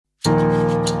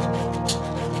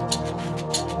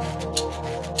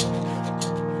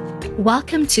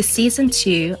Welcome to Season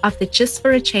 2 of the Just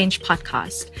for a Change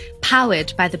podcast,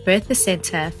 powered by the Bertha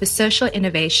Center for Social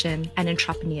Innovation and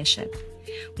Entrepreneurship.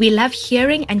 We love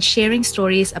hearing and sharing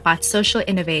stories about social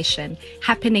innovation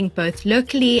happening both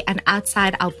locally and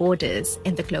outside our borders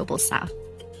in the Global South.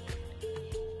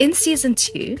 In Season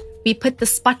 2, we put the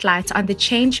spotlight on the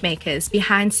change makers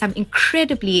behind some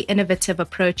incredibly innovative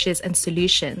approaches and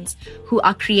solutions who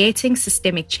are creating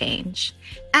systemic change.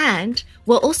 And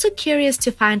we're also curious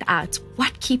to find out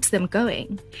what keeps them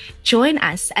going. Join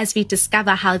us as we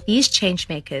discover how these change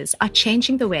makers are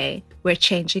changing the way we're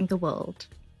changing the world.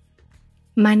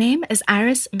 My name is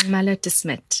Iris Malo de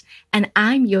Smit, and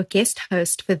I'm your guest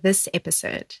host for this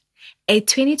episode. A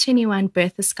 2021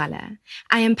 Bertha Scholar,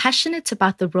 I am passionate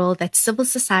about the role that civil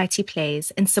society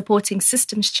plays in supporting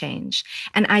systems change,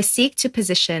 and I seek to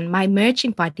position my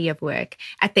emerging body of work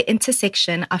at the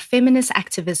intersection of feminist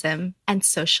activism and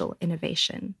social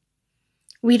innovation.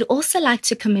 We'd also like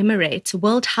to commemorate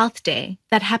World Health Day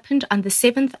that happened on the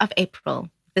 7th of April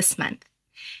this month.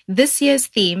 This year's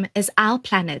theme is Our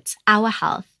Planet, Our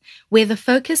Health, where the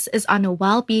focus is on a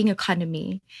well-being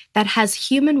economy that has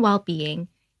human well-being,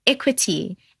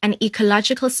 equity, and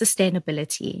ecological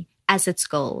sustainability as its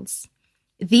goals.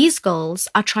 These goals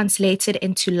are translated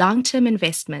into long-term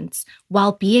investments,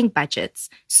 well-being budgets,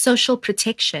 social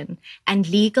protection, and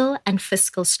legal and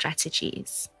fiscal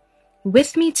strategies.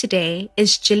 With me today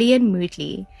is Gillian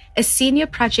Moodley, a senior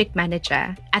project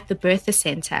manager at the Bertha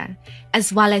Center,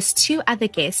 as well as two other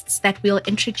guests that we'll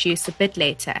introduce a bit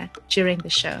later during the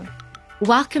show.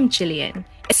 Welcome, Gillian.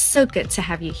 It's so good to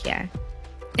have you here.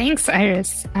 Thanks,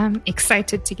 Iris. I'm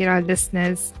excited to get our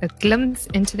listeners a glimpse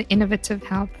into the innovative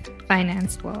health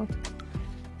finance world.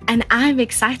 And I'm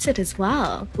excited as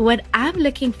well. What I'm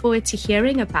looking forward to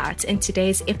hearing about in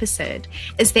today's episode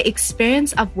is the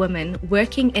experience of women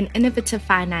working in innovative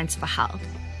finance for health.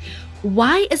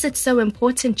 Why is it so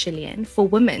important, Gillian, for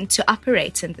women to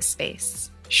operate in this space?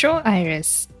 Sure,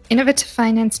 Iris. Innovative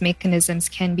finance mechanisms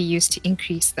can be used to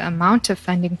increase the amount of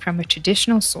funding from a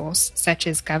traditional source, such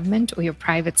as government or your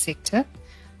private sector,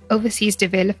 overseas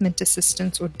development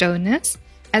assistance or donors,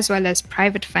 as well as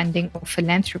private funding or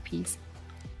philanthropies.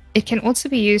 It can also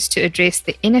be used to address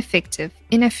the ineffective,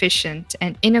 inefficient,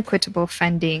 and inequitable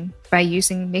funding by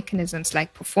using mechanisms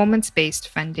like performance-based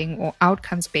funding or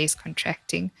outcomes-based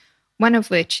contracting, one of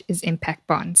which is impact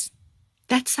bonds.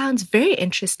 That sounds very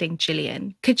interesting,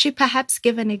 Gillian. Could you perhaps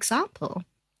give an example?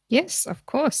 Yes, of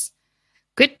course.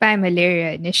 Goodbye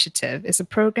Malaria Initiative is a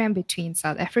program between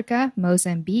South Africa,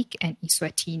 Mozambique, and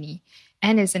Eswatini,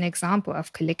 and is an example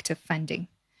of collective funding.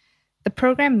 The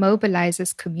program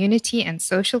mobilizes community and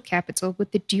social capital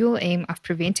with the dual aim of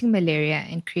preventing malaria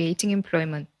and creating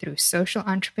employment through social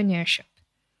entrepreneurship.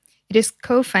 It is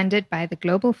co-funded by the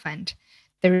Global Fund,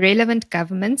 the relevant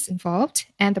governments involved,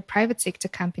 and the private sector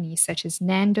companies such as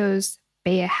Nando's,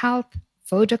 Bayer Health,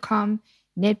 Vodacom,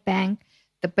 Nedbank,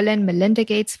 the Bill and Melinda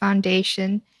Gates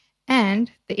Foundation, and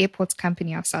the Airports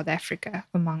Company of South Africa,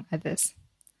 among others.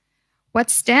 What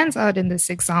stands out in this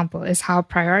example is how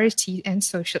priority and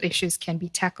social issues can be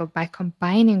tackled by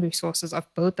combining resources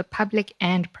of both the public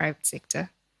and private sector.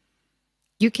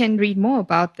 You can read more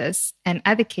about this and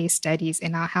other case studies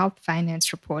in our health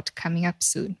finance report coming up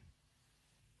soon.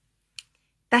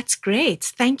 That's great.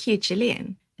 Thank you,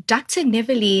 Gillian. Dr.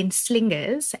 Neveline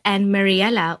Slingers and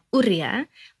Mariella Uria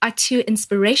are two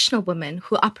inspirational women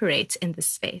who operate in this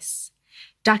space.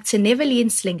 Dr.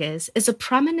 Neveline Slingers is a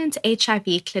prominent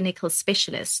HIV clinical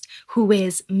specialist who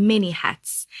wears many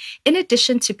hats. In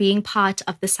addition to being part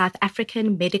of the South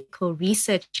African Medical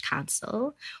Research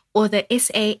Council, or the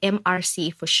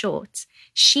SAMRC for short,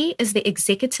 she is the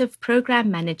Executive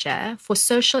Program Manager for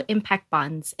Social Impact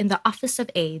Bonds in the Office of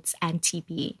AIDS and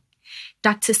TB.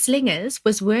 Dr. Slingers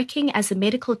was working as a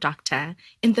medical doctor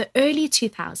in the early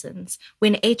 2000s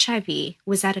when HIV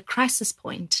was at a crisis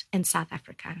point in South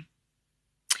Africa.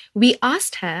 We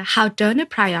asked her how donor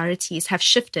priorities have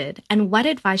shifted and what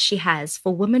advice she has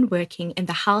for women working in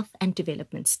the health and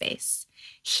development space.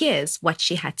 Here's what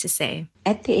she had to say.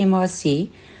 At the MRC,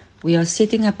 we are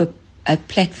setting up a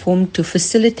platform to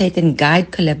facilitate and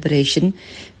guide collaboration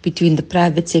between the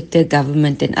private sector,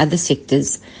 government, and other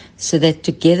sectors so that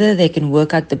together they can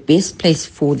work out the best place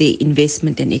for their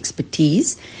investment and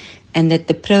expertise, and that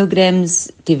the programs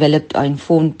developed are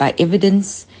informed by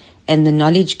evidence and the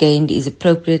knowledge gained is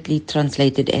appropriately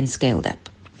translated and scaled up.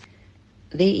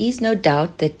 There is no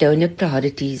doubt that donor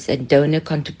priorities and donor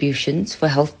contributions for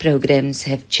health programs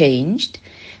have changed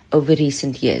over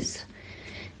recent years.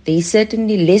 There is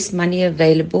certainly less money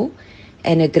available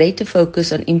and a greater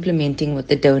focus on implementing what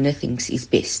the donor thinks is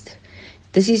best.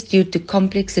 This is due to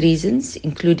complex reasons,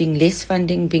 including less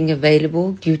funding being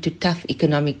available due to tough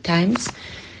economic times,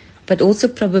 but also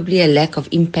probably a lack of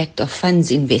impact of funds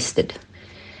invested.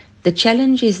 The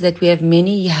challenge is that we have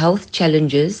many health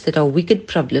challenges that are wicked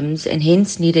problems and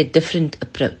hence need a different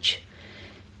approach.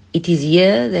 It is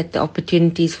here that the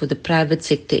opportunities for the private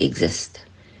sector exist.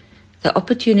 The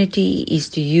opportunity is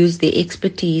to use their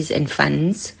expertise and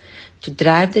funds to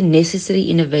drive the necessary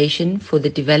innovation for the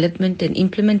development and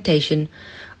implementation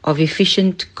of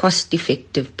efficient,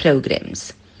 cost-effective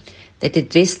programs that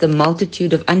address the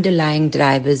multitude of underlying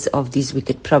drivers of these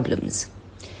wicked problems.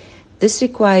 This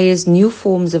requires new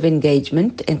forms of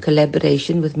engagement and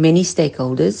collaboration with many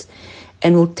stakeholders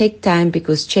and will take time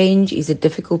because change is a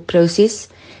difficult process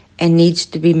and needs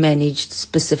to be managed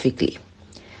specifically.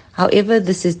 However,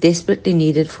 this is desperately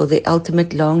needed for the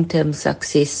ultimate long-term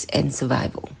success and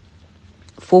survival.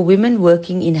 For women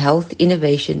working in health,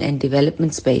 innovation, and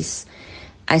development space,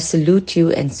 I salute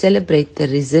you and celebrate the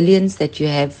resilience that you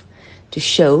have to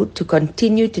show to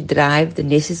continue to drive the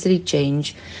necessary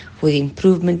change for the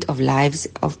improvement of lives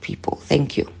of people.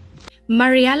 Thank you.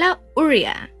 Mariela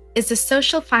Uria is a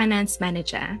social finance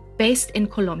manager based in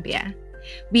Colombia.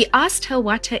 We asked her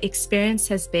what her experience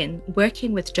has been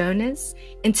working with donors,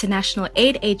 international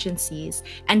aid agencies,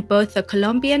 and both the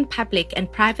Colombian public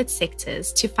and private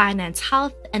sectors to finance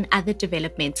health and other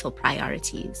developmental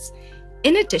priorities.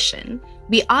 In addition,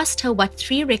 we asked her what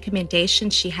 3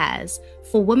 recommendations she has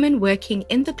for women working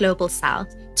in the Global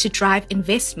South to drive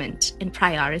investment in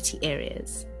priority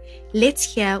areas. Let's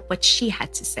hear what she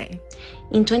had to say.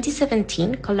 In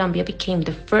 2017, Colombia became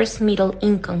the first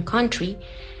middle-income country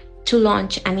to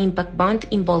launch an impact bond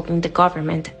involving the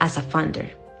government as a funder.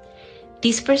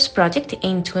 This first project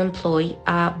aimed to employ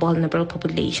vulnerable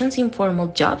populations in formal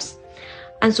jobs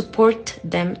and support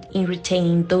them in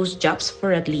retaining those jobs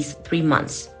for at least 3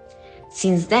 months.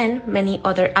 Since then, many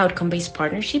other outcome-based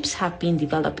partnerships have been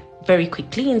developed very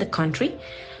quickly in the country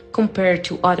compared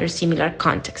to other similar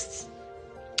contexts.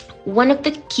 One of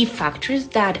the key factors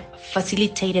that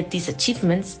facilitated these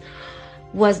achievements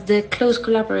was the close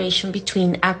collaboration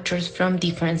between actors from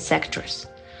different sectors.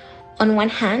 On one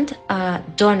hand,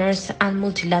 donors and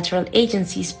multilateral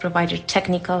agencies provided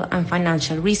technical and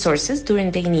financial resources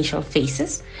during the initial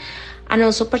phases and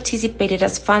also participated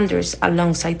as funders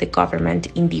alongside the government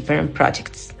in different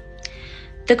projects.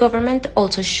 The government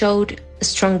also showed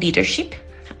strong leadership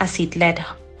as it led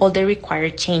all the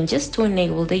required changes to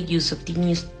enable the use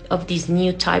of this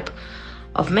new type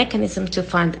of mechanism to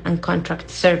fund and contract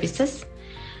services.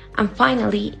 And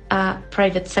finally,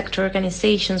 private sector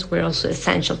organizations were also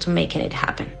essential to making it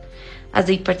happen, as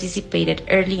they participated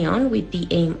early on with the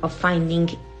aim of finding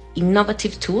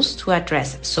innovative tools to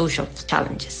address social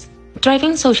challenges.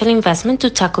 Driving social investment to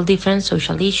tackle different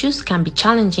social issues can be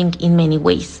challenging in many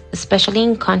ways, especially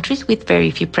in countries with very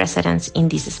few precedents in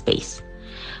this space.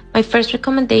 My first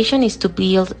recommendation is to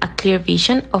build a clear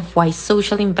vision of why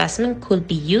social investment could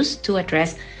be used to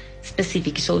address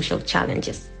specific social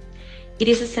challenges. It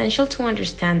is essential to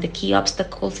understand the key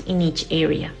obstacles in each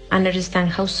area and understand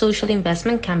how social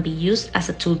investment can be used as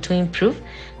a tool to improve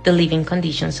the living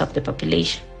conditions of the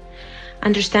population.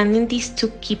 Understanding these 2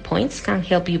 key points can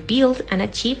help you build and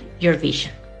achieve your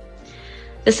vision.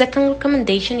 The second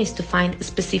recommendation is to find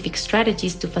specific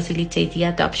strategies to facilitate the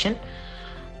adoption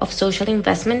of social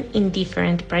investment in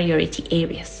different priority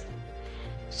areas.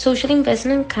 Social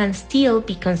investment can still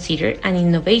be considered an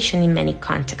innovation in many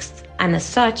contexts, and as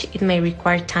such, it may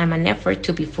require time and effort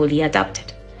to be fully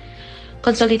adopted.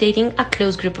 Consolidating a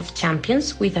close group of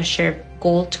champions with a shared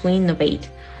goal to innovate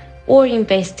or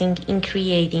investing in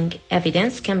creating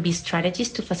evidence can be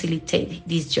strategies to facilitate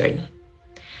this journey.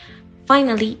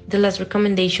 Finally, the last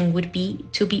recommendation would be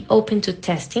to be open to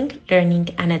testing, learning,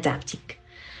 and adapting.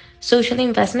 Social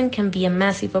investment can be a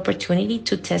massive opportunity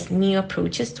to test new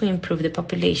approaches to improve the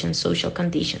population's social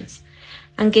conditions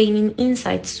and gaining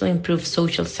insights to improve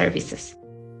social services.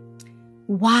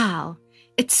 Wow,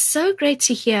 it's so great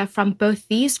to hear from both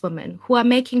these women who are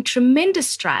making tremendous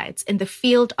strides in the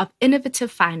field of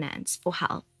innovative finance for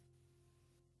health.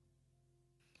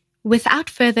 Without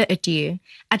further ado,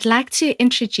 I'd like to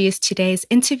introduce today's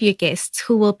interview guests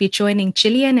who will be joining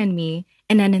Gillian and me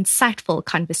in an insightful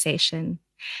conversation.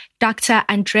 Dr.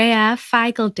 Andrea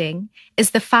Feigelding is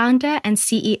the founder and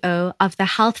CEO of the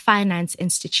Health Finance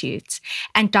Institute,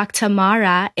 and Dr.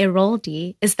 Mara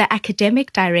Eroldi is the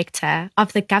academic director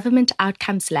of the Government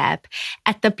Outcomes Lab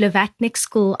at the Blavatnik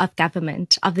School of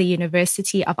Government of the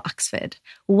University of Oxford.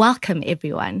 Welcome,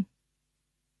 everyone.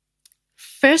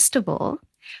 First of all,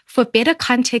 For better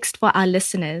context for our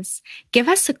listeners, give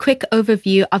us a quick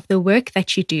overview of the work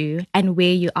that you do and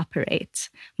where you operate.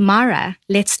 Mara,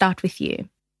 let's start with you.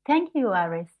 Thank you,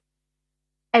 Iris.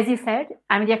 As you said,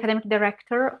 I'm the academic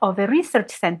director of a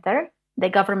research center, the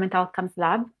Government Outcomes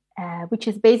Lab, which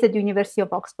is based at the University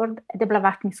of Oxford at the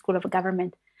Blavatnik School of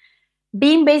Government.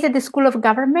 Being based at the School of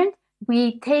Government,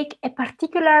 we take a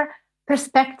particular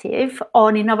perspective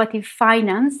on innovative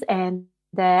finance and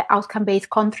the outcome-based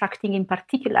contracting in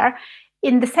particular,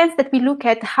 in the sense that we look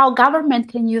at how government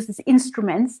can use these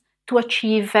instruments to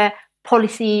achieve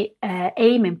policy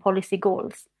aim and policy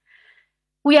goals.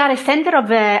 We are a center of,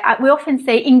 we often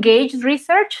say, engaged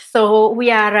research. So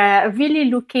we are really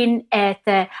looking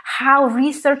at how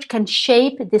research can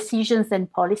shape decisions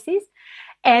and policies.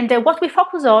 And what we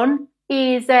focus on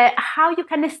is how you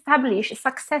can establish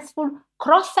successful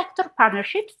cross-sector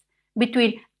partnerships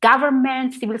between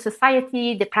government, civil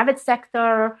society, the private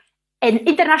sector, and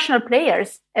international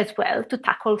players as well to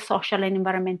tackle social and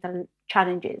environmental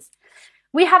challenges.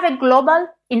 We have a global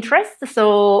interest,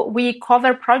 so we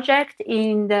cover projects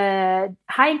in the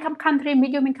high-income country,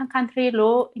 medium-income country,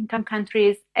 low-income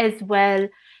countries, as well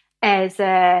as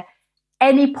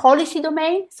any policy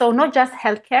domain. So not just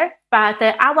healthcare, but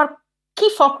our key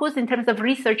focus in terms of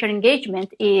research and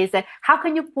engagement is how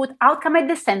can you put outcome at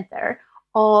the center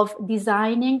of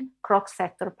designing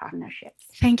cross-sector partnerships.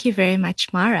 Thank you very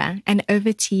much, Mara. And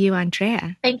over to you,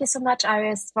 Andrea. Thank you so much,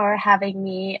 Iris, for having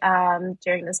me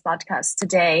during this podcast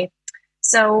today.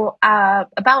 So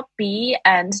about B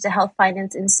and the Health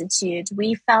Finance Institute,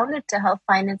 we founded the Health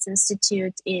Finance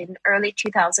Institute in early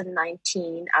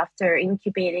 2019 after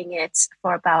incubating it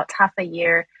for about half a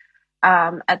year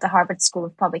at the Harvard School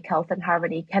of Public Health and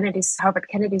Harvard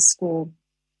Kennedy School.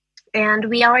 And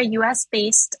we are a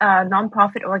US-based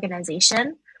nonprofit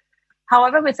organization,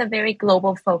 however, with a very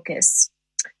global focus.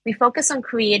 We focus on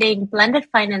creating blended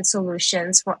finance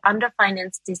solutions for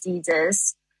underfinanced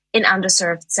diseases in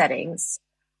underserved settings.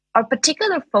 Our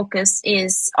particular focus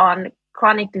is on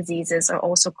chronic diseases, or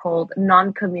also called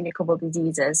non-communicable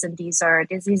diseases. And these are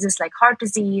diseases like heart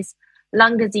disease,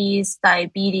 lung disease,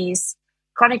 diabetes,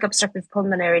 chronic obstructive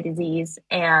pulmonary disease,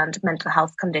 and mental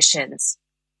health conditions.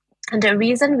 And the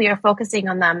reason we are focusing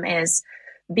on them is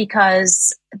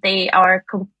because they are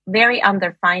very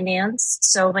underfinanced.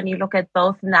 So when you look at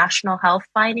both national health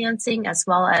financing as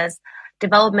well as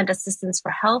development assistance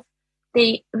for health,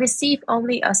 they receive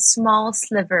only a small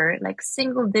sliver, like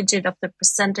single digit of the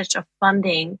percentage of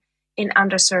funding in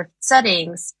underserved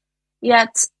settings,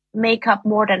 yet make up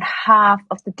more than half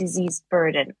of the disease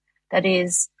burden. That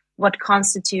is, what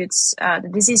constitutes the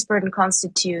disease burden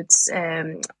constitutes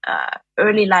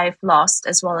early life lost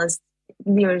as well as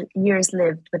years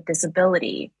lived with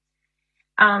disability.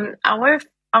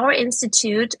 Our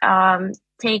institute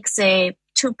takes a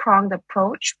two-pronged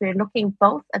approach. We're looking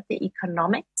both at the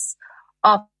economics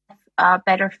of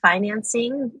better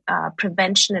financing,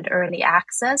 prevention and early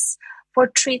access for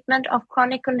treatment of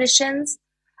chronic conditions,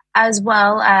 as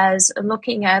well as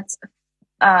looking at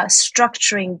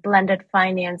structuring blended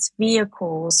finance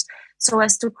vehicles so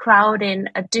as to crowd in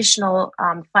additional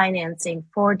financing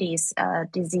for these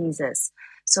diseases.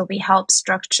 So we help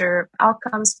structure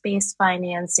outcomes-based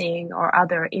financing or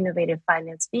other innovative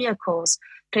finance vehicles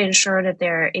to ensure that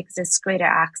there exists greater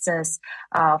access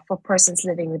for persons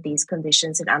living with these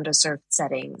conditions in underserved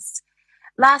settings.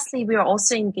 Lastly, we are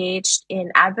also engaged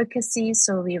in advocacy.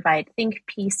 So we write think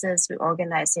pieces, we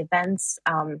organize events,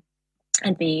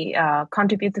 and we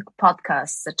contribute to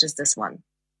podcasts such as this one.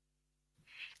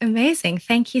 Amazing.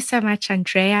 Thank you so much,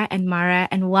 Andrea and Mara,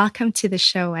 and welcome to the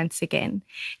show once again.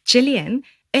 Gillian,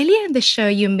 earlier in the show,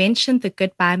 you mentioned the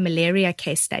Goodbye Malaria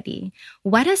case study.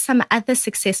 What are some other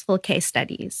successful case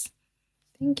studies?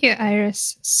 Thank you,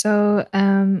 Iris. So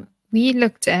we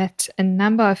looked at a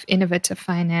number of innovative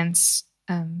finance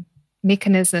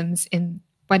mechanisms in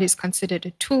what is considered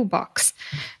a toolbox.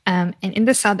 And in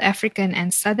the South African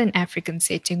and Southern African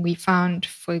setting, we found,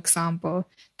 for example,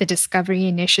 the Discovery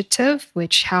Initiative,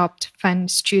 which helped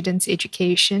fund students'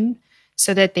 education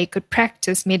so that they could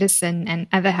practice medicine and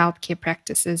other healthcare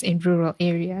practices in rural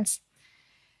areas.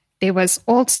 There was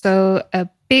also a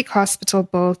big hospital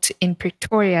built in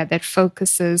Pretoria that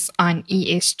focuses on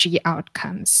ESG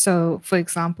outcomes. So, for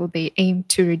example, they aim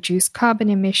to reduce carbon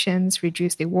emissions,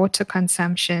 reduce their water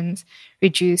consumptions,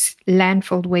 reduce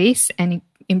landfill waste, and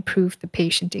improve the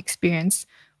patient experience,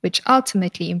 which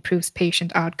ultimately improves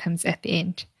patient outcomes at the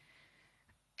end.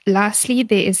 Lastly,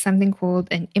 there is something called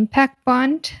an impact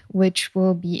bond, which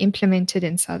will be implemented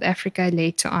in South Africa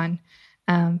later on.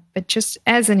 But just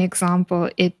as an example,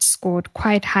 it scored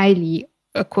quite highly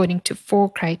according to 4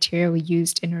 criteria we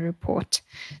used in a report.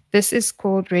 This is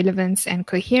called relevance and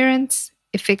coherence,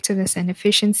 effectiveness and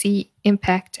efficiency,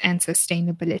 impact and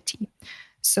sustainability.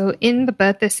 So in the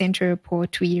Bertha Center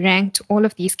report, we ranked all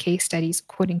of these case studies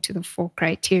according to the 4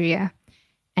 criteria.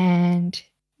 And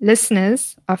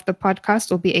listeners of the podcast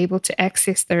will be able to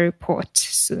access the report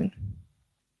soon.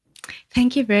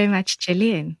 Thank you very much,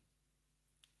 Gillian.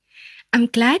 I'm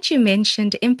glad you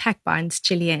mentioned impact bonds,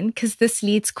 Gillian, because this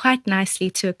leads quite nicely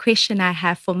to a question I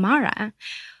have for Mara.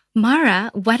 Mara,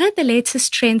 what are the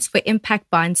latest trends for impact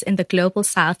bonds in the Global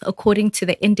South according to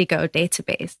the Indigo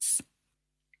database?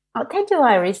 Oh, thank you,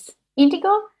 Iris.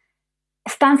 Indigo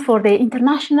stands for the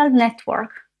International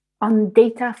Network on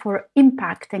Data for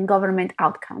Impact and Government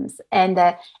Outcomes. And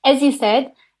as you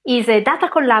said, is a data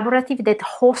collaborative that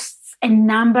hosts a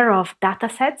number of data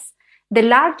sets. The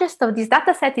largest of these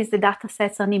data sets is the data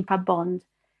sets on impact bond.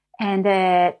 And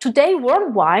today,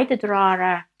 worldwide, there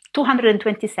are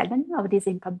 227 of these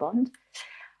impact bonds.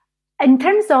 In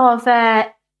terms of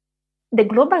the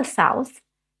Global South,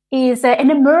 is an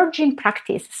emerging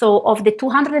practice. So of the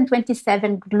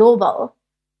 227 global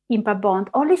impact bond,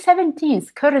 only 17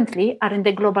 currently are in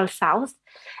the Global South,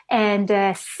 and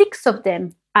 6 of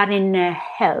them are in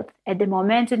health at the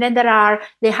moment. And then there are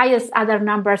the highest other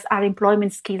numbers are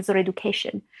employment, skills, or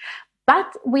education.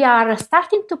 But we are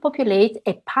starting to populate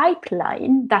a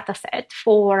pipeline data set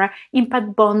for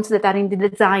impact bonds that are in the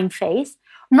design phase.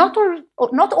 Not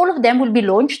all of them will be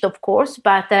launched, of course,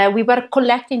 but we were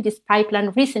collecting this pipeline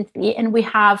recently, and we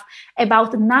have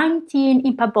about 19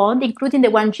 impact bonds, including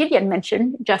the one Gillian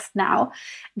mentioned just now,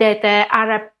 that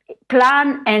are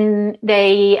planned and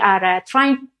they are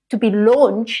trying to be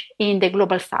launched in the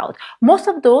Global South. Most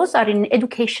of those are in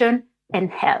education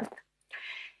and health.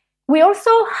 We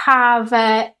also have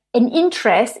an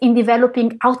interest in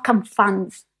developing outcome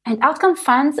funds. And outcome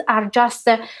funds are just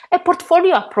a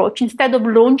portfolio approach. Instead of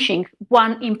launching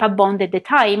one impact bond at a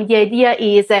time, the idea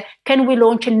is, can we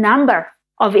launch a number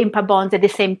of impact bonds at the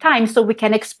same time so we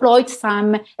can exploit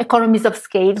some economies of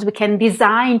scales? We can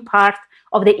design part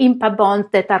of the impact bonds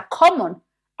that are common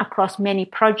across many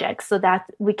projects so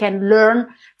that we can learn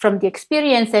from the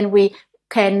experience and we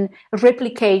can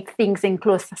replicate things in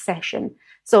close succession.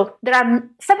 So there are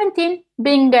 17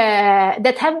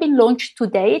 that have been launched to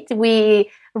date. We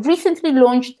recently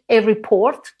launched a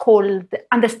report called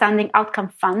Understanding Outcome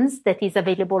Funds that is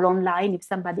available online if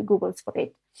somebody Googles for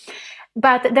it.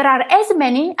 But there are as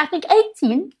many, I think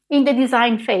 18 in the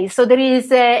design phase. So there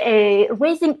is a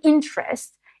raising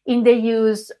interest in the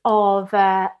use of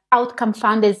outcome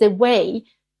fund as a way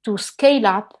to scale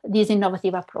up this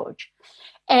innovative approach.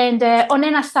 And on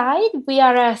an aside, we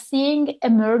are seeing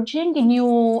emerging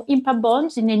new impact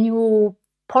bonds in a new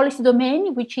policy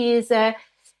domain, which is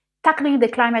tackling the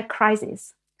climate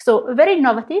crisis. So very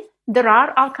innovative. There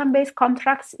are outcome-based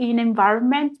contracts in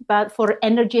environment, but for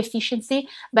energy efficiency.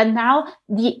 But now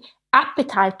the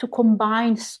appetite to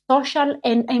combine social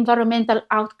and environmental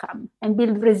outcome and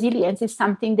build resilience is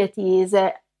something that is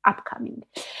upcoming.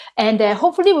 And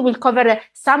hopefully we will cover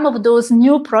some of those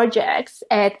new projects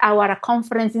at our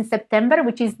conference in September,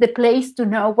 which is the place to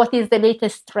know what is the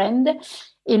latest trend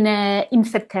in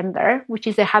September, which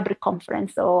is a hybrid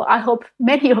conference. So I hope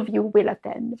many of you will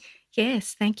attend.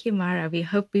 Yes, thank you, Mara. We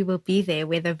hope we will be there,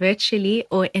 whether virtually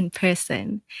or in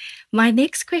person. My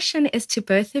next question is to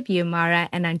both of you, Mara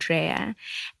and Andrea.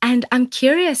 And I'm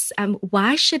curious,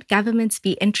 why should governments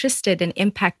be interested in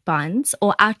impact bonds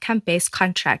or outcome-based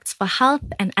contracts for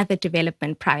health and other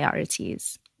development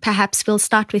priorities? Perhaps we'll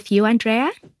start with you,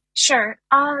 Andrea. Sure.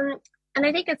 And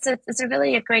I think it's a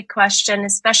really a great question,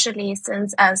 especially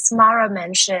since, as Mara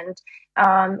mentioned,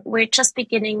 we're just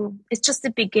beginning. It's just the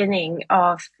beginning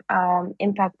of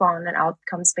impact bond and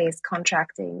outcomes-based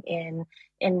contracting in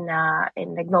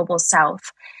the Global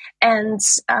South, and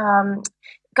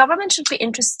government should be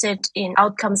interested in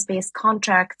outcomes-based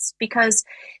contracts because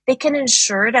they can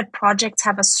ensure that projects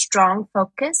have a strong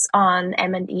focus on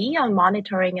M&E, on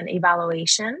monitoring and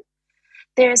evaluation.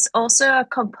 There's also a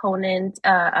component,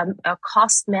 a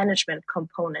cost management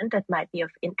component that might be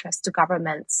of interest to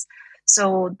governments.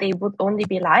 So they would only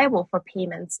be liable for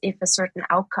payments if a certain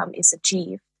outcome is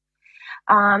achieved.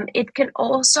 It can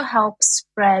also help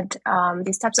spread,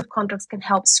 these types of contracts can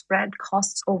help spread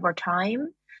costs over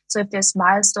time. So if there's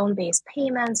milestone-based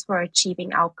payments for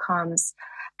achieving outcomes,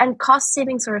 and cost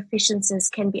savings or efficiencies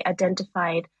can be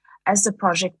identified as the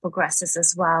project progresses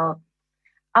as well.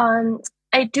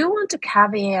 I do want to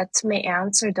caveat my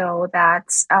answer, though, that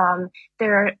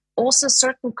there are also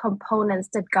certain components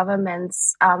that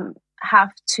governments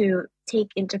have to take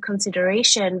into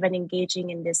consideration when engaging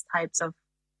in these types of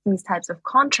these types of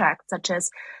contracts, such as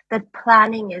that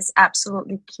planning is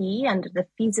absolutely key and the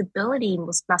feasibility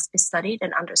must be studied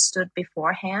and understood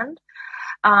beforehand.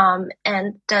 And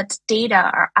that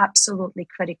data are absolutely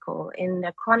critical. In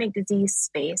the chronic disease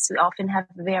space, we often have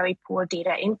very poor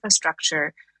data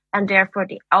infrastructure, and therefore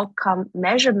the outcome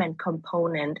measurement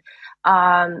component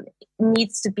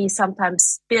needs to be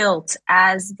sometimes built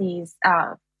as these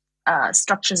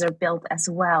structures are built as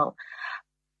well.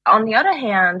 On the other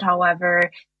hand, however,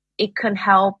 it can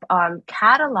help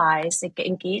catalyze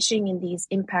engaging in these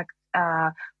impact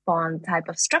bond type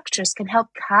of structures can help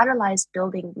catalyze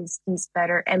building these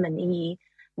better M&E,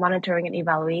 monitoring and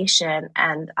evaluation,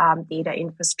 and data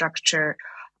infrastructure.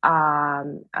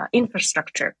 And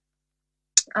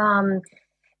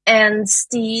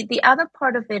the other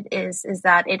part of it is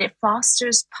that it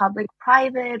fosters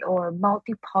public-private or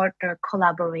multi-partner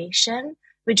collaboration,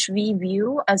 which we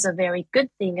view as a very good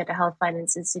thing at the Health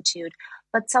Finance Institute.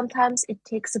 But sometimes it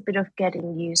takes a bit of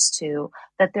getting used to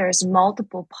that there's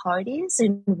multiple parties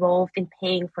involved in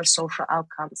paying for social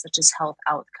outcomes, such as health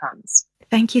outcomes.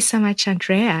 Thank you so much,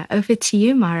 Andrea. Over to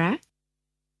you, Mara.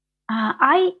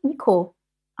 I echo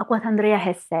what Andrea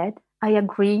has said. I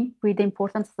agree with the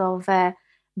importance of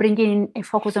bringing a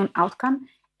focus on outcome.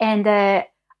 And I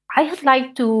would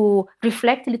like to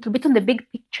reflect a little bit on the big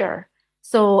picture.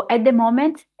 So at the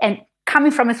moment, and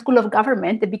coming from a school of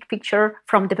government, the big picture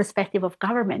from the perspective of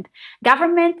government.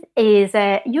 Government is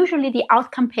usually the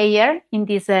outcome payer in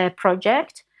this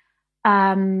project,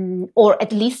 or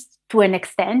at least to an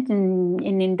extent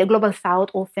in the Global South,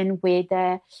 often with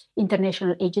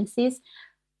international agencies.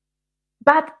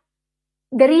 But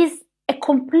there is a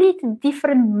completely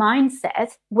different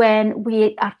mindset when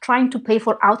we are trying to pay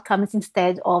for outcomes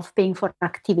instead of paying for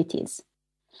activities.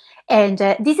 And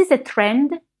this is a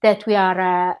trend that we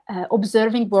are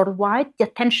observing worldwide, the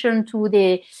attention to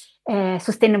the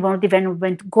Sustainable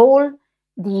Development Goal,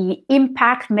 the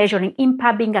impact, measuring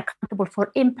impact, being accountable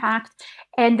for impact.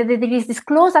 And there is this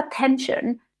close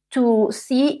attention to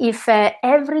see if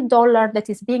every dollar that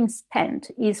is being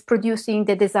spent is producing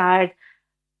the desired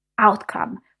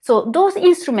outcome. So those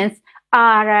instruments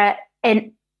are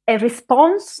a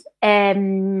response,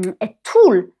 a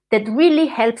tool that really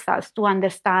helps us to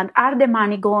understand, are the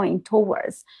money going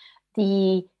towards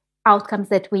the outcomes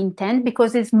that we intend,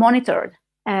 because it's monitored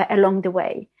along the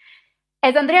way.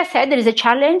 As Andrea said, there is a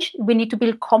challenge. We need to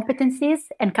build competencies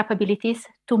and capabilities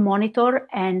to monitor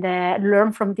and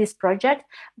learn from this project.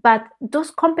 But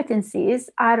those competencies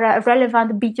are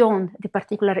relevant beyond the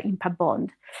particular impact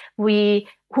bond. We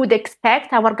would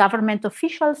expect our government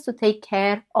officials to take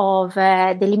care of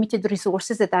the limited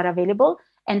resources that are available,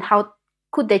 and how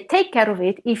could they take care of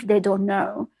it if they don't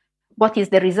know what is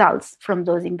the results from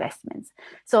those investments?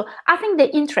 So I think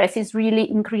the interest is really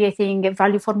in creating a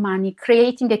value for money,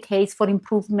 creating a case for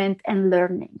improvement and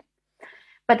learning.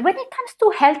 But when it comes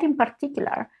to health in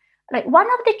particular, like one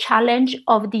of the challenge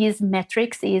of these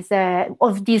metrics is,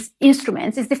 of these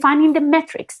instruments, is defining the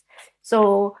metrics.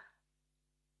 So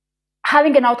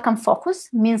having an outcome focus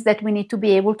means that we need to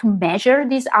be able to measure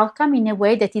this outcome in a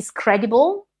way that is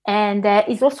credible and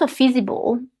is also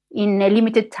feasible in a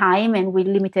limited time and with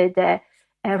limited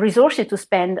resources to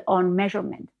spend on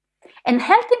measurement. And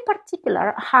health in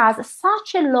particular has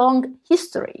such a long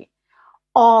history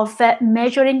of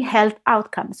measuring health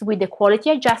outcomes with the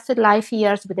quality adjusted life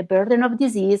years, with the burden of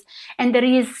disease. And there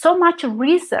is so much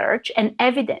research and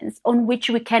evidence on which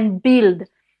we can build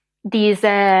these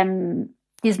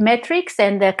metrics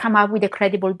and come up with a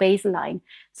credible baseline.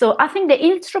 So I think the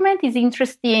instrument is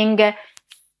interesting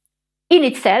in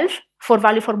itself for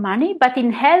value for money, but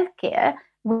in healthcare,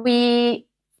 we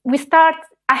start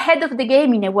ahead of the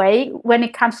game in a way when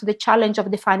it comes to the challenge of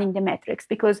defining the metrics,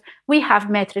 because we have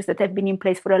metrics that have been in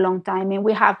place for a long time, and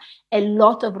we have a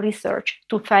lot of research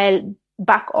to fall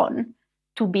back on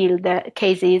to build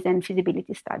cases and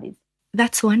feasibility studies.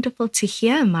 That's wonderful to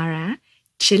hear, Mara.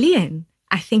 Gillian,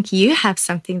 I think you have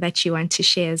something that you want to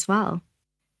share as well.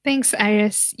 Thanks,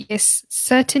 Iris. Yes,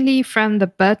 certainly from the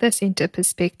Bertha Center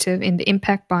perspective in the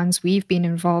impact bonds we've been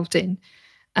involved in,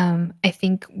 I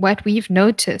think what we've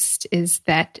noticed is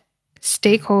that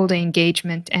stakeholder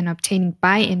engagement and obtaining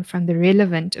buy-in from the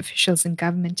relevant officials in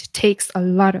government takes a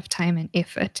lot of time and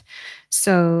effort.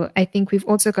 So I think we've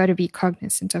also got to be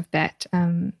cognizant of that.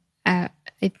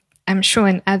 I'm sure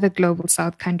in other Global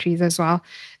South countries as well,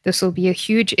 this will be a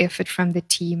huge effort from the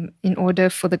team in order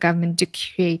for the government to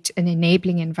create an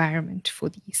enabling environment for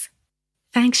these.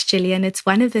 Thanks, Gillian. It's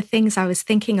one of the things I was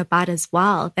thinking about as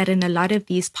well, that in a lot of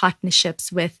these partnerships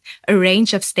with a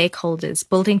range of stakeholders,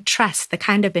 building trust, the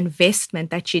kind of investment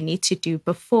that you need to do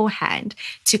beforehand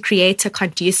to create a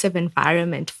conducive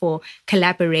environment for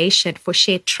collaboration, for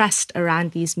shared trust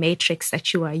around these metrics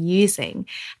that you are using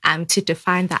to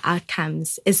define the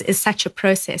outcomes is such a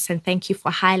process. And thank you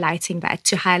for highlighting that,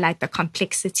 to highlight the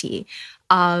complexity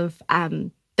of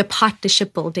the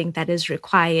partnership building that is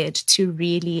required to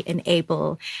really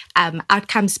enable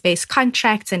outcomes-based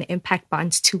contracts and impact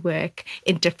bonds to work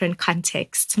in different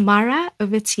contexts. Mara,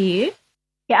 over to you.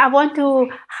 Yeah, I want to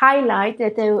highlight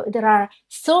that there are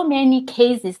so many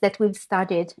cases that we've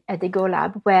studied at the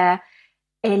GoLab where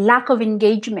a lack of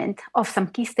engagement of some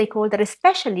key stakeholders,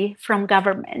 especially from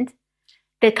government,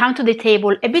 they come to the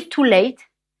table a bit too late,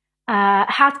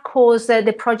 had caused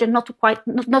the project not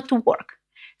to work.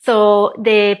 So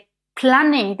the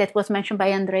planning that was mentioned by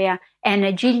Andrea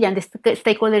and Gillian, the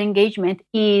stakeholder engagement,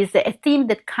 is a theme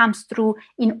that comes through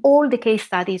in all the case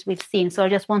studies we've seen. So I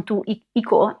just want to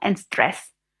echo and stress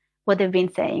what they've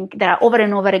been saying. There are over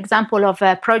and over examples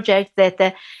of projects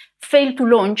that fail to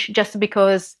launch just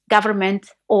because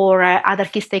government or other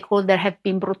key stakeholders have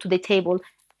been brought to the table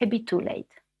a bit too late.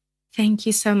 Thank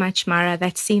you so much, Mara.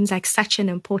 That seems like such an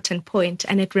important point,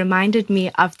 and it reminded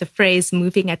me of the phrase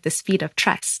moving at the speed of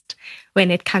trust when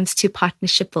it comes to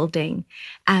partnership building.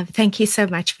 Thank you so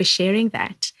much for sharing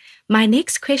that. My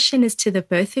next question is to the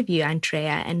both of you,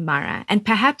 Andrea and Mara, and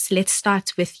perhaps let's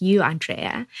start with you,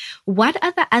 Andrea. What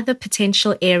are the other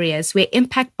potential areas where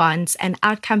impact bonds and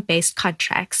outcome-based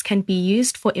contracts can be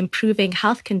used for improving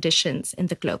health conditions in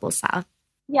the Global South?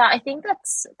 Yeah, I think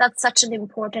that's such an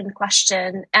important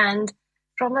question. And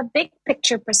from a big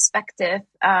picture perspective,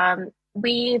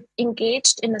 we've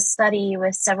engaged in a study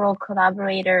with several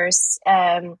collaborators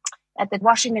at the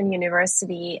Washington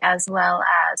University as well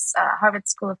as Harvard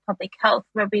School of Public Health,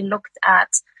 where we looked at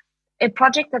a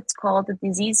project that's called the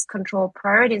Disease Control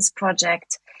Priorities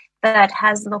Project that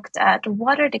has looked at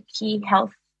what are the key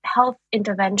health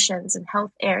interventions and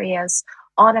health areas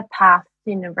on a path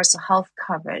to universal health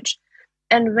coverage.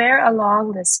 And where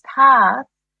along this path,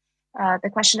 the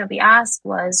question that we asked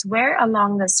was, where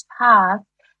along this path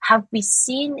have we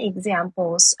seen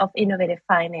examples of innovative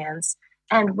finance,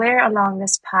 and where along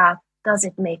this path does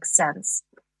it make sense?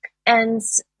 And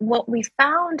what we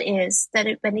found is that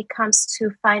when it comes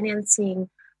to financing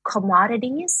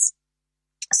commodities,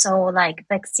 so like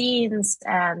vaccines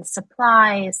and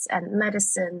supplies and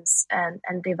medicines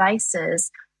and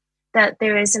devices, that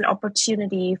there is an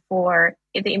opportunity for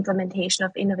the implementation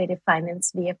of innovative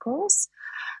finance vehicles.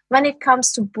 When it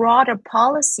comes to broader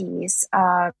policies,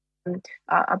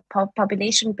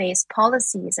 population-based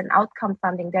policies and outcome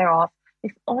funding thereof,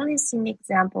 we've only seen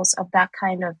examples of that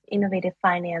kind of innovative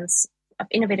finance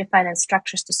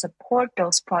structures to support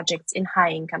those projects in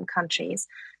high-income countries.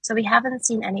 So we haven't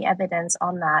seen any evidence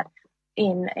on that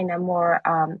in a more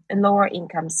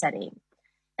lower-income setting.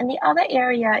 And the other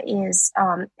area is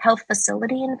health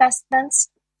facility investments.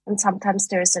 And sometimes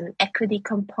there's an equity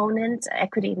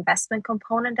investment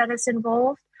component that is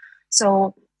involved.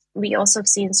 So we also have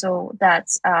seen that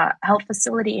health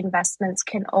facility investments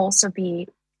can also be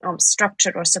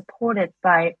structured or supported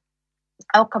by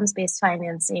outcomes-based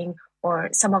financing or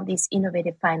some of these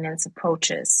innovative finance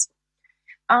approaches.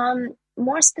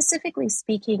 More specifically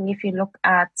speaking, if you look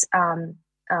at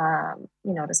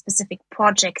the specific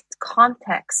project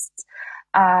context,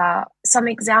 some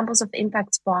examples of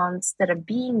impact bonds that are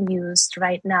being used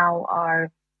right now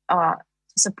are to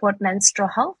support menstrual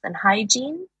health and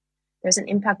hygiene. There's an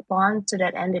impact bond to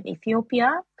that end in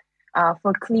Ethiopia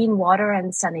for clean water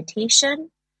and sanitation.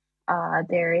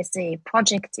 There is a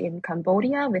project in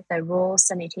Cambodia with a rural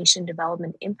sanitation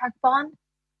development impact bond.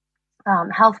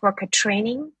 Health worker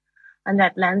training, and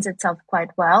that lends itself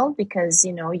quite well because,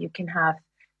 you can have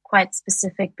quite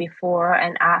specific before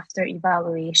and after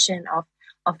evaluation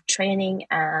of training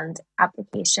and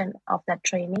application of that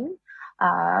training,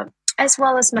 as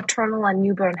well as maternal and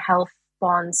newborn health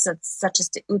bonds such as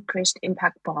the Utkrist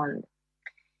Impact Bond.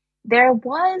 There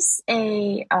was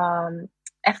a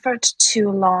effort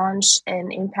to launch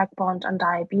an impact bond on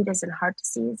diabetes and heart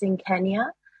disease in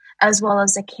Kenya, as well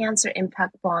as a cancer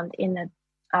impact bond in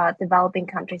a developing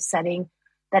country setting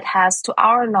that has, to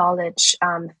our knowledge,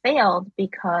 failed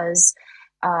because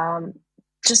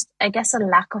just, I guess, a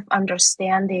lack of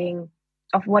understanding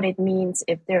of what it means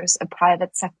if there's a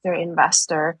private sector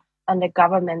investor and the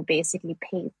government basically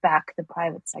pays back the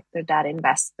private sector that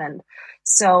investment.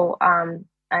 So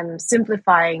I'm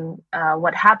simplifying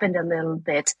what happened a little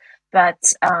bit,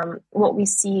 but what we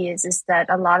see is that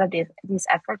a lot of these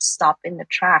efforts stop in the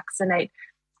tracks. And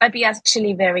I'd be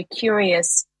actually very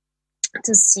curious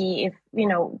to see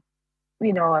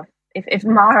if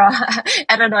Mara,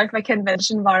 I don't know if I can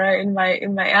mention Mara in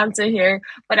my answer here,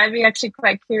 but I'd be actually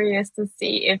quite curious to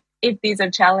see if these are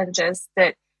challenges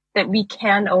that we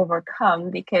can overcome,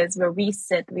 because where we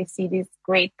sit, we see these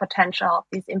great potential,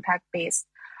 these impact-based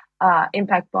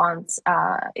impact bonds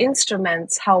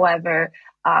instruments. However,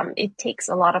 it takes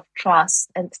a lot of trust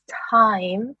and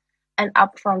time and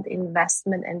upfront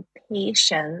investment and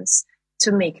patience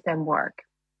to make them work.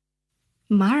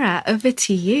 Mara, over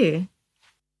to you.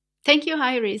 Thank you,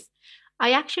 Iris.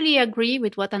 I actually agree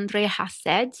with what Andrea has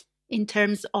said in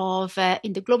terms of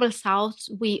in the Global South,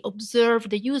 we observe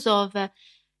the use of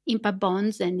impact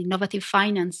bonds and innovative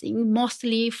financing,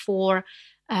 mostly for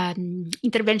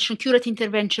intervention, curative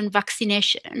intervention,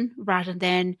 vaccination, rather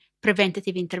than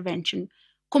preventative intervention,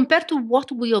 compared to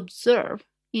what we observe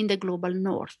in the Global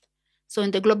North. So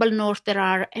in the Global North, there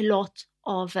are a lot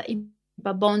of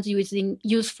impact bonds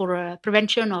used for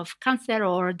prevention of cancer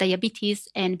or diabetes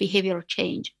and behavioral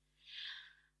change.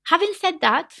 Having said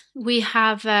that, we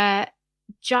have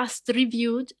just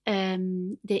reviewed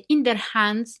the In Their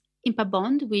Hands impact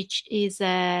bond, which is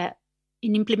in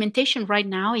implementation right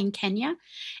now in Kenya,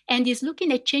 and is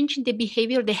looking at changing the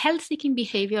behavior, the health-seeking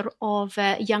behavior of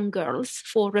young girls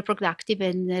for reproductive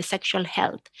and sexual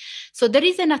health. So there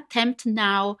is an attempt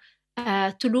now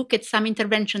to look at some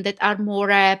interventions that are more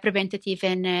preventative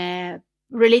and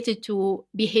related to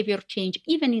behavior change,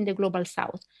 even in the Global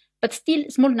South, but still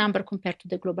a small number compared to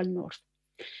the Global North.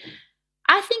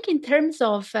 I think in terms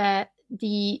of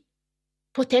the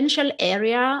potential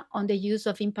area on the use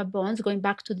of impact bonds, going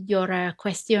back to your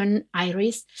question,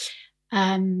 Iris,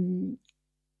 the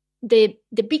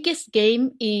biggest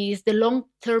game is the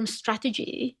long-term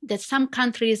strategy that some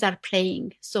countries are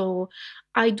playing. So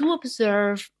I do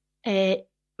observe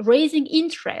raising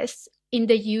interest in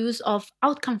the use of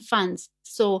outcome funds,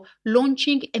 so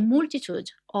launching a multitude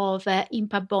of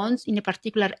impact bonds in a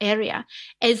particular area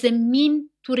as a mean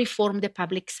to reform the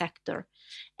public sector,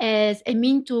 as a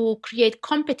mean to create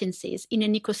competencies in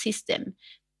an ecosystem,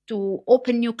 to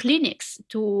open new clinics,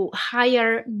 to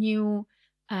hire new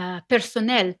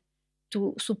personnel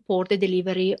to support the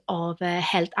delivery of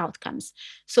health outcomes.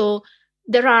 So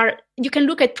you can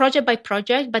look at project by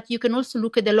project, but you can also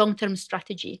look at the long-term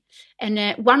strategy.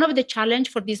 And one of the challenge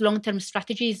for this long-term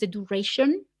strategy is the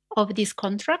duration of these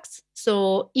contracts.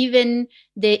 So even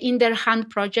the In Their Hand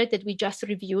project that we just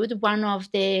reviewed, one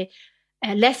of the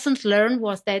lessons learned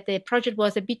was that the project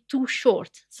was a bit too short.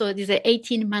 So it is an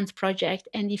 18-month project.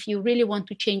 And if you really want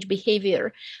to change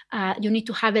behavior, you need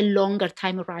to have a longer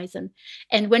time horizon.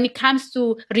 And when it comes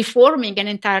to reforming an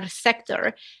entire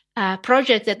sector,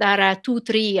 projects that are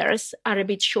 2-3 years are a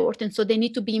bit short. And so they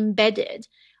need to be embedded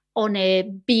on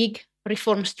a big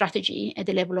reform strategy at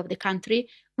the level of the country,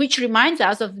 which reminds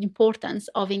us of the importance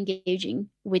of engaging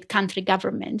with country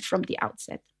government from the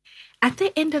outset. At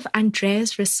the end of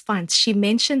Andrea's response, she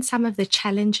mentioned some of the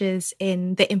challenges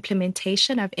in the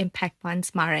implementation of impact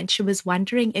bonds, Mara, and she was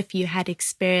wondering if you had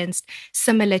experienced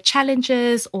similar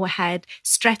challenges or had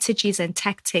strategies and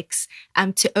tactics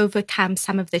to overcome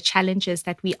some of the challenges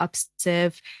that we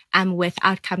observe with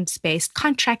outcomes-based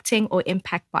contracting or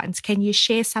impact bonds. Can you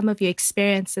share some of your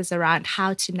experiences around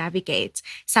how to navigate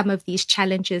some of these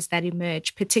challenges that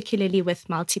emerge, particularly with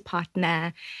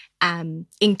multi-partner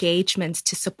engagements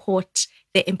to support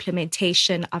the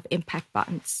implementation of impact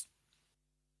bonds?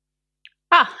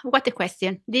 What a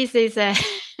question. This is, I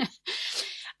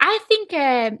think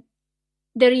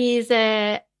there is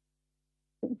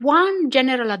one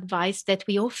general advice that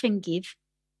we often give.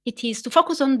 It is to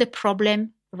focus on the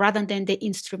problem rather than the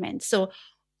instrument. So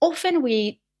often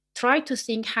we try to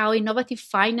think how innovative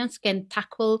finance can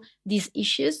tackle these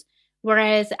issues.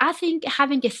 Whereas I think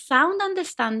having a sound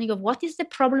understanding of what is the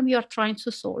problem you are trying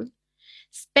to solve,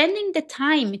 spending the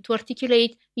time to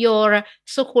articulate your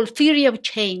so-called theory of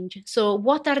change. So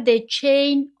what are the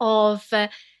chain of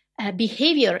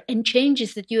behavior and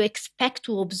changes that you expect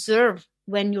to observe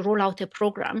when you roll out a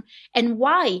program, and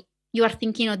why you are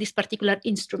thinking of this particular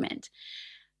instrument?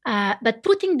 But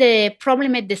putting the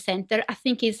problem at the center, I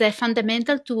think, is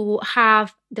fundamental to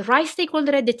have the right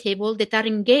stakeholder at the table that are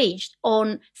engaged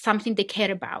on something they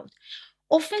care about.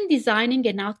 Often designing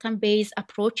an outcome-based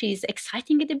approach is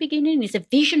exciting at the beginning. It's a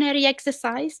visionary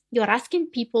exercise. You're asking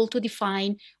people to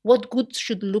define what good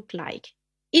should look like.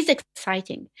 It's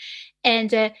exciting.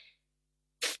 And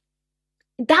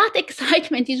that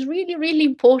excitement is really, really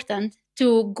important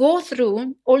to go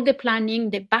through all the planning,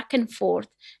 the back and forth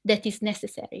that is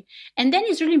necessary. And then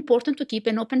it's really important to keep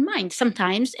an open mind.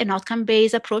 Sometimes an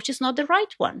outcome-based approach is not the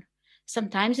right one.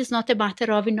 Sometimes it's not a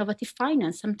matter of innovative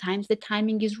finance. Sometimes the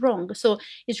timing is wrong. So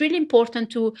it's really important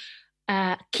to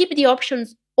keep the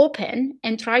options open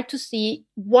and try to see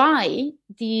why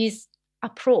this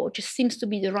approach seems to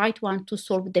be the right one to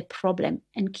solve the problem,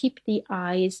 and keep the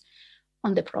eyes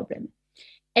on the problem.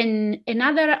 And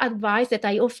another advice that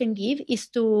I often give is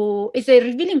a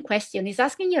revealing question, is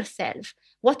asking yourself,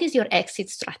 what is your exit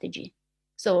strategy?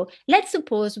 So let's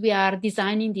suppose we are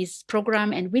designing this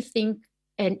program and we think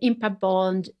an impact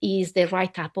bond is the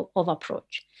right type of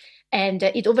approach, and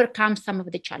it overcomes some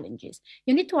of the challenges.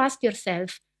 You need to ask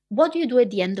yourself, what do you do at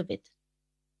the end of it?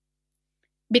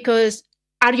 Because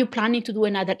are you planning to do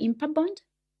another impact bond?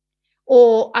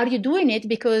 Or are you doing it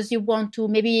because you want to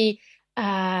maybe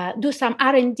do some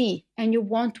R&D and you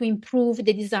want to improve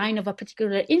the design of a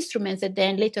particular instrument that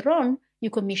then later on you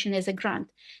commission as a grant?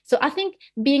 So I think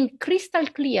being crystal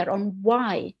clear on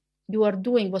why you are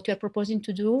doing what you are proposing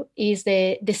to do is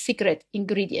the secret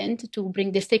ingredient to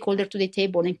bring the stakeholder to the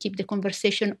table and keep the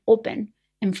conversation open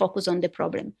and focus on the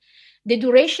problem. The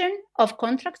duration of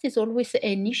contracts is always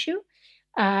an issue.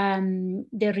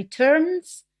 The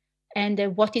returns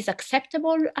and what is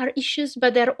acceptable are issues,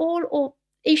 but they're all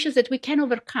issues that we can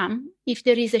overcome if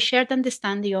there is a shared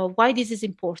understanding of why this is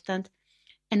important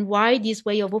and why this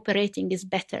way of operating is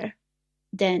better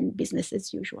than business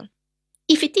as usual.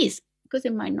 If it is, because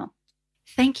it might not.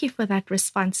 Thank you for that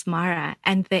response, Mara,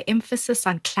 and the emphasis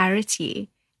on clarity.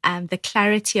 The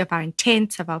clarity of our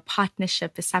intent, of our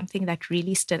partnership, is something that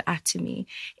really stood out to me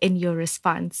in your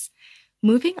response.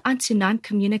 Moving on to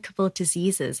non-communicable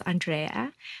diseases,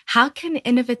 Andrea, how can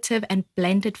innovative and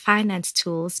blended finance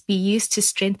tools be used to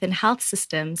strengthen health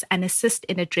systems and assist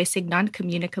in addressing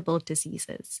non-communicable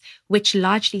diseases, which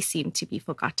largely seem to be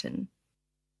forgotten?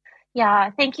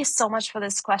 Yeah, thank you so much for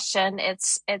this question.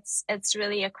 It's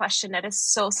really a question that is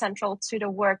so central to the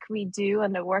work we do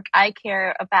and the work I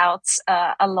care about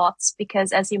a lot,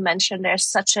 because as you mentioned, there's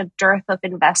such a dearth of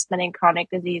investment in chronic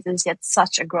diseases, yet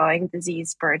such a growing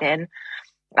disease burden.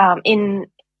 There's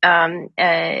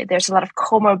a lot of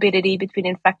comorbidity between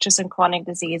infectious and chronic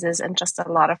diseases, and just a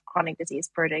lot of chronic disease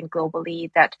burden globally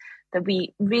that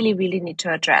we really, really need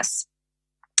to address.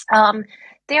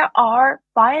 There are,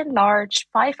 by and large,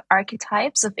 5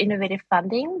 archetypes of innovative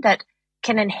funding that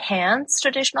can enhance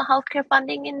traditional healthcare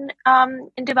funding in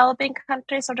developing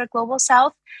countries or the global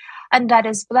south, and that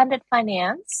is blended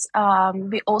finance.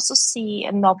 We also see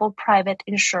a novel private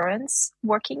insurance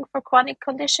working for chronic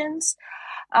conditions,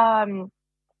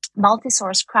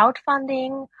 multi-source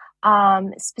crowdfunding,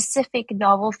 specific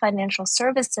novel financial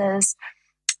services,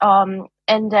 and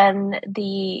then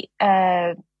the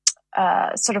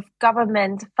sort of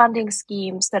government funding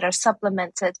schemes that are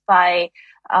supplemented by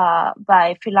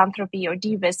philanthropy or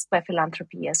de-risked by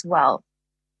philanthropy as well.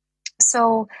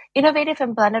 So innovative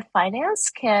and blended finance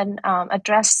can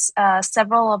address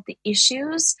several of the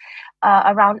issues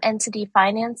around entity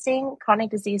financing,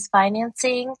 chronic disease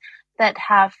financing, that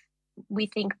have, we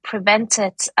think,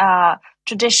 prevented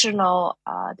traditional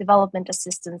development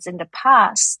assistance in the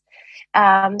past.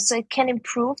 So it can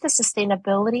improve the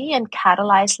sustainability and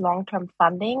catalyze long-term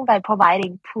funding by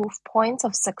providing proof points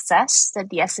of success that,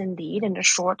 yes, indeed, in the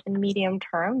short and medium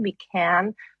term, we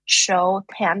can show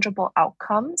tangible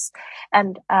outcomes,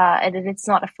 and it's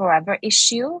not a forever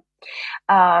issue.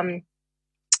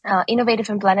 Innovative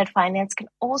and blended finance can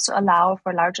also allow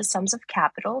for larger sums of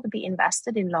capital to be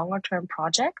invested in longer-term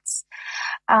projects.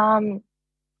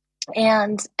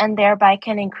 And thereby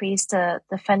can increase the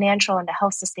financial and the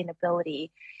health sustainability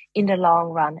in the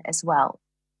long run as well.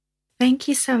 Thank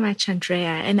you so much, Andrea.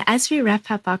 And as we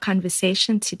wrap up our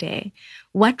conversation today,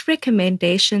 what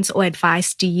recommendations or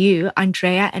advice do you,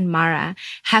 Andrea and Mara,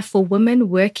 have for women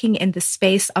working in the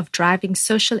space of driving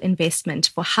social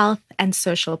investment for health and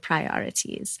social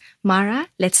priorities? Mara,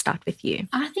 let's start with you.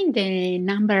 I think the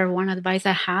number one advice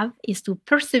I have is to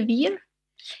persevere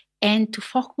and to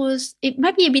focus. It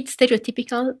might be a bit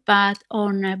stereotypical, but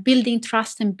on building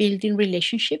trust and building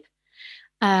relationship.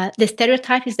 The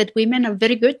stereotype is that women are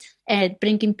very good at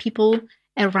bringing people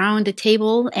around the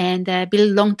table and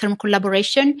build long-term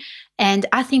collaboration. And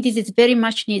I think this is very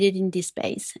much needed in this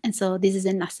space. And so this is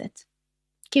an asset.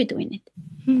 Keep doing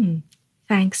it.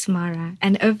 Thanks, Mara.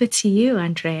 And over to you,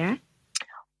 Andrea.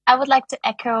 I would like to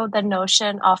echo the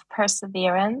notion of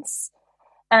perseverance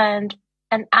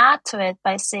and add to it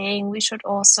by saying we should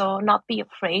also not be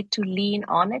afraid to lean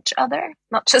on each other,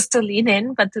 not just to lean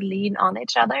in, but to lean on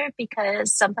each other,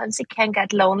 because sometimes it can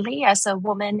get lonely as a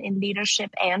woman in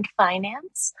leadership and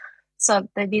finance. So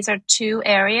these are 2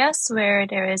 areas where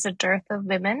there is a dearth of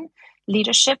women.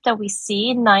 Leadership that we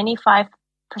see, 95%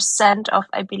 of,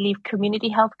 I believe, community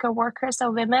healthcare workers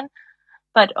are women.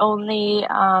 but only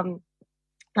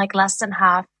like less than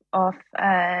half of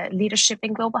leadership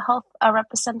in global health are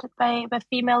represented by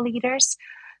female leaders.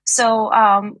 So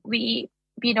we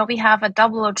have a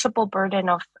double or triple burden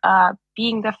of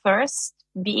being the first,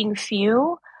 being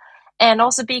few, and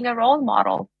also being a role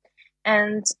model.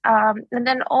 And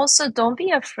then also don't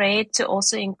be afraid to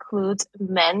also include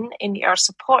men in your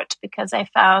support, because I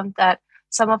found that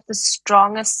some of the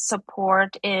strongest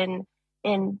support in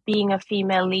being a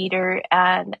female leader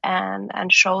and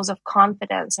shows of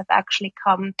confidence have actually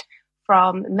come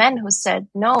from men who said,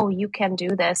 no, you can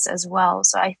do this as well.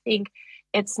 So I think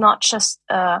it's not just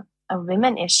a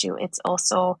women issue, it's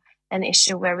also an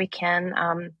issue where we can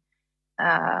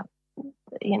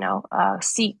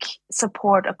seek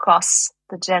support across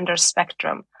the gender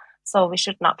spectrum. So we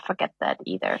should not forget that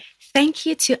either. Thank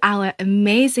you to our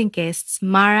amazing guests,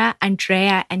 Mara,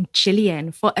 Andrea, and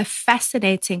Gillian, for a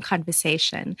fascinating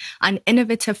conversation on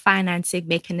innovative financing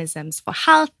mechanisms for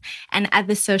health and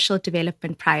other social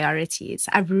development priorities.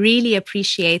 I've really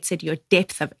appreciated your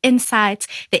depth of insight,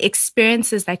 the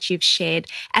experiences that you've shared,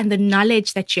 and the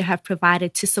knowledge that you have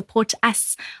provided to support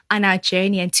us on our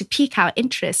journey and to pique our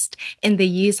interest in the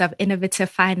use of innovative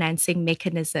financing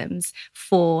mechanisms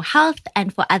for health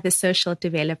and for other social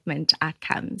development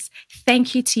outcomes.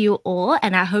 Thank you to you all,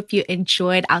 and I hope you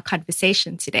enjoyed our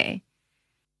conversation today.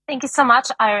 Thank you so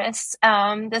much, Iris.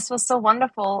 This was so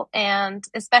wonderful, and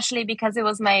especially because it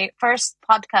was my first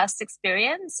podcast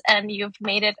experience, and you've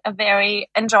made it a very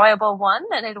enjoyable one,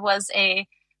 and it was a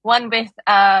one with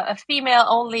a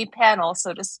female-only panel,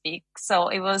 so to speak. So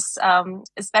it was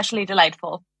especially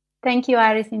delightful. Thank you,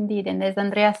 Iris, indeed. And as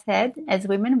Andrea said, as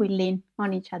women, we lean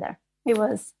on each other. I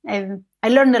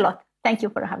learned a lot. Thank you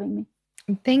for having me.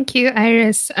 Thank you,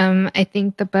 Iris. I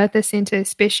think the Bertha Center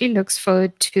especially looks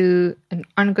forward to an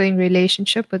ongoing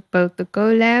relationship with both the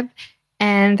Go Lab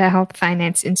and the Health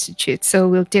Finance Institute. So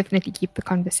we'll definitely keep the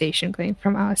conversation going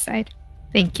from our side.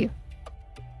 Thank you.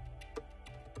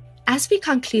 As we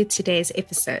conclude today's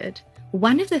episode,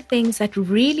 one of the things that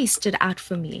really stood out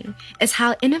for me is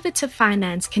how innovative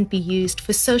finance can be used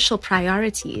for social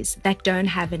priorities that don't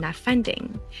have enough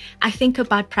funding. I think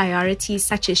about priorities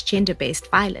such as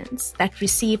gender-based violence that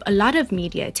receive a lot of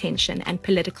media attention and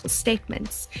political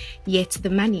statements, yet the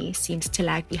money seems to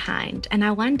lag behind. And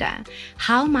I wonder,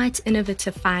 how might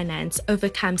innovative finance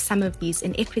overcome some of these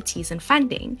inequities in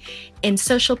funding in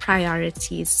social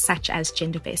priorities such as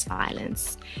gender-based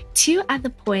violence? Two other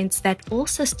points that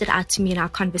also stood out to me in our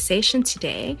conversation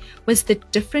today was the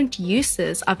different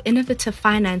uses of innovative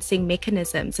financing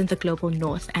mechanisms in the global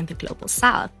north and the global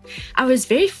south. I was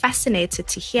very fascinated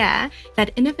to hear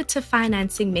that innovative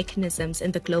financing mechanisms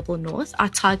in the global north are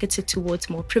targeted towards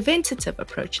more preventative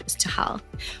approaches to health,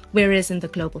 whereas in the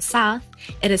global south,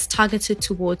 it is targeted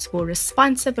towards more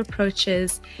responsive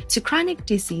approaches to chronic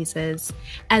diseases,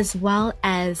 as well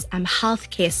as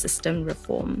healthcare system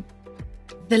reform.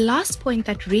 The last point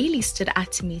that really stood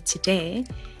out to me today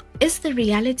is the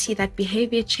reality that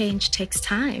behavior change takes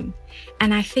time.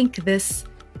 And I think this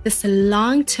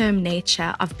long-term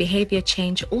nature of behavior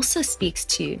change also speaks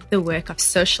to the work of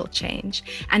social change.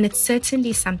 And it's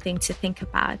certainly something to think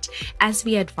about as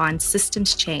we advance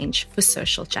systems change for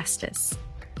social justice.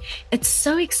 It's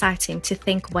so exciting to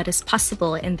think what is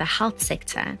possible in the health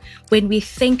sector when we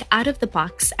think out of the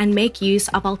box and make use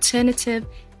of alternative,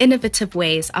 innovative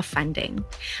ways of funding.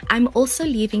 I'm also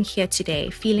leaving here today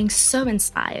feeling so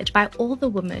inspired by all the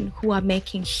women who are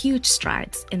making huge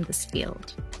strides in this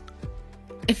field.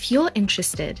 If you're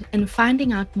interested in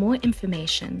finding out more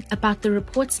information about the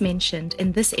reports mentioned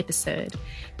in this episode,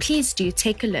 please do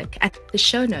take a look at the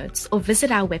show notes or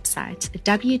visit our website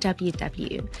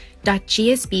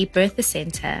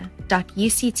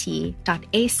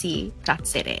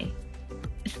www.gsbberthacenter.uct.ac.za.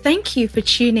 Thank you for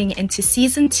tuning into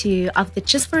Season 2 of the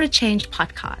Just for a Change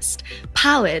podcast,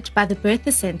 powered by the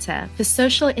Bertha Center for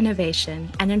Social Innovation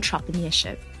and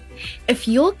Entrepreneurship. If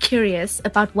you're curious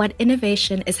about what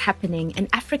innovation is happening in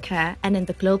Africa and in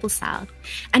the Global South,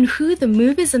 and who the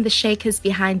movers and the shakers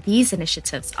behind these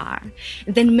initiatives are,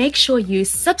 then make sure you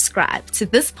subscribe to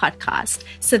this podcast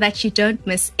so that you don't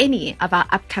miss any of our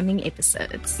upcoming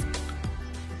episodes.